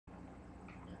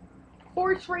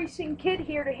Horse Racing Kid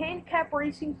here to handicap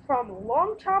racing from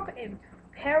Longchamp in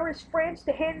Paris, France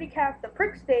to handicap the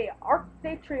Prix d'Arc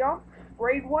de Triomphe,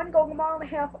 Grade 1 going a mile and a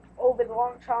half over the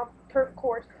Longchamp turf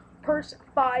course, purse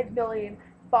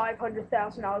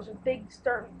 $5,500,000. A big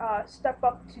step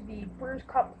up to the Brewers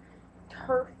Cup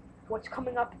turf, what's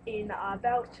coming up in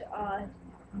about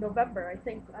November, I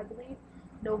believe,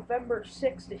 November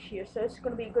 6th this year. So it's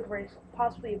going to be a good race,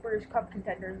 possibly a Brewers Cup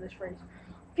contender in this race.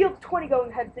 Field 20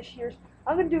 going ahead this year's.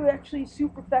 I'm going to do actually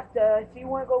Superfecta. If you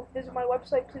want to go visit my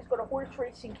website, please go to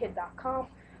Horseracingkid.com.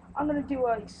 I'm going to do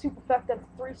a Superfecta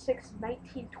 3, 6,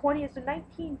 19, 20 as the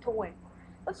 19 to win.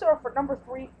 Let's start for number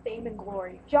 3, Fame and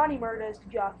Glory. Johnny Murda is the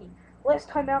jockey. Last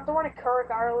time out, the run at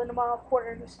Currick, Ireland, a mile and a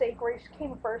quarter in the stake race,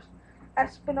 came in first.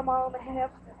 Espin a mile and a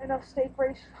half in a stake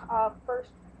race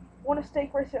first. Won a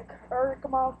stake race at Currick, a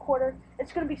mile and a quarter.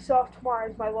 It's going to be soft tomorrow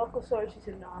as my local sources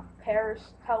in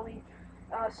Paris tell me.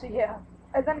 So yeah,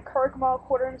 and then Kirk mile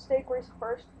quarter in the stake race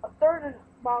first, a third and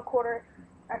mile quarter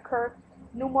at Kirk,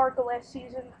 new marker last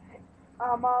season,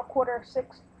 mile quarter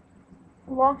sixth.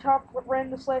 Longchamp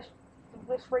ran this race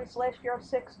last year on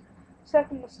sixth,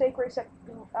 second in the stake race at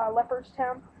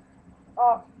Leopardstown,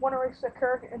 won a race at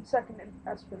Kirk and second in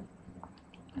Espin.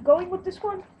 Going with this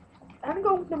one, I'm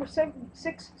going with number 6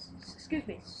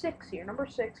 here, number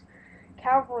 6,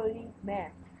 Cavalry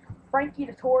Man, Frankie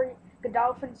Dettori.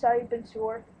 Godolphin Saeed Bin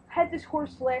Suor had this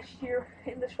horse last year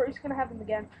in this race, going to have him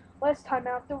again. Last time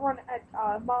out, the run at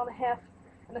a mile and a half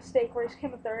in a stake race,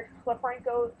 came in third.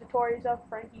 LaFranco, Dettori up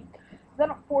Frankie. Then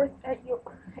a fourth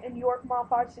in York, mile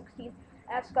 5:16.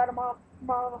 Ascot, a mile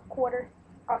and a quarter,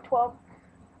 12.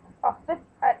 A fifth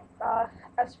at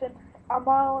Espin, a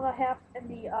mile and a half in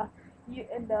the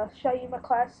Shaima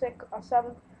Classic,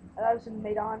 7th. That was in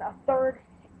Maidan. A third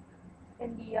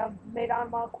in the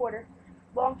Maidan mile quarter.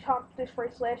 Longchamp this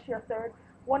race last year, third.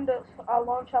 Won the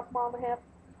Longchamp mile and a half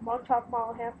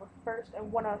first,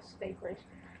 and won a stake race.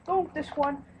 Going with this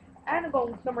one, and I'm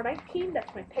going with number 19.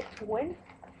 That's my pick to win.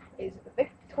 Is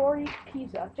Victory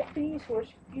Pisa, Japanese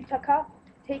horse. Yutaka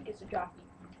Take is a jockey.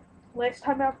 Last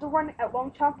time out, the run at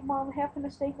Longchamp, a mile and a half in the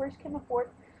stake race, came in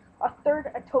fourth. A third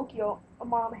at Tokyo, a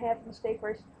mile and a half in the stake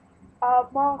race. A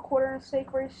mile and a quarter in the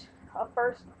stake race,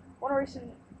 first. Won a race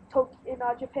in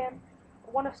Japan.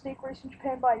 Won a stake race in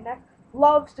Japan by a neck.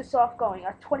 Loves the soft going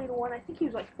at 20 to 1. I think he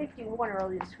was like 51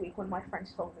 earlier this week when my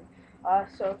friends told me.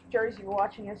 So if Jersey, you're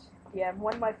watching this, yeah,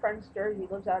 one of my friends, Jersey,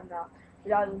 lives out in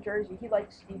Rhode Island, Jersey. He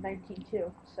likes the 19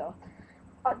 too. So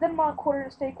then mile quarter in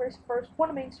a stake race first. Won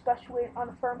a main special weight on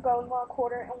a firm going mile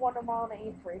quarter, and won a mile and an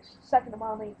eighth race. Second a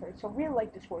mile and eighth race. So really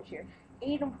like this horse here.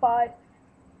 8-5,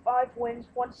 5 wins,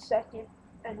 1 second,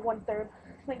 and 1 third.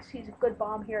 Thinks he's a good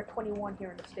bomb here at 21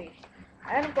 here in the States.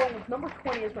 And I'm going with number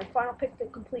 20 as my final pick to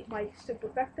complete my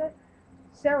Superfecta.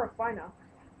 Serafina,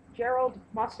 Gerald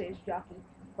Massey's jockey.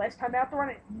 Last time out, the run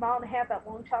at a mile and a half at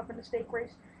Longchamp in the stake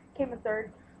race, came in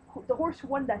third. The horse who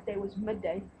won that day was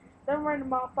Midday. Then ran a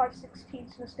mile 5/16 in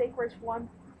the stake race, won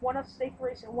a stake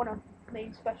race, and won a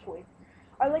main special weight.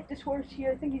 I like this horse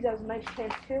here. I think he has a nice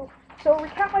chance too. So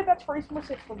recap my bets for race number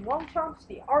 6 from Longchamp,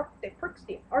 the Prix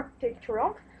d'Arc de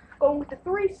Triomphe, going with the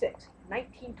 3, 6,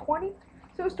 19, 20.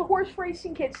 So it's the Horse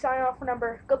Racing Kid signing off for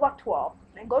number, good luck to all.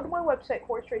 And go to my website,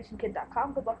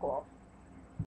 horseracingkid.com. Good luck to all.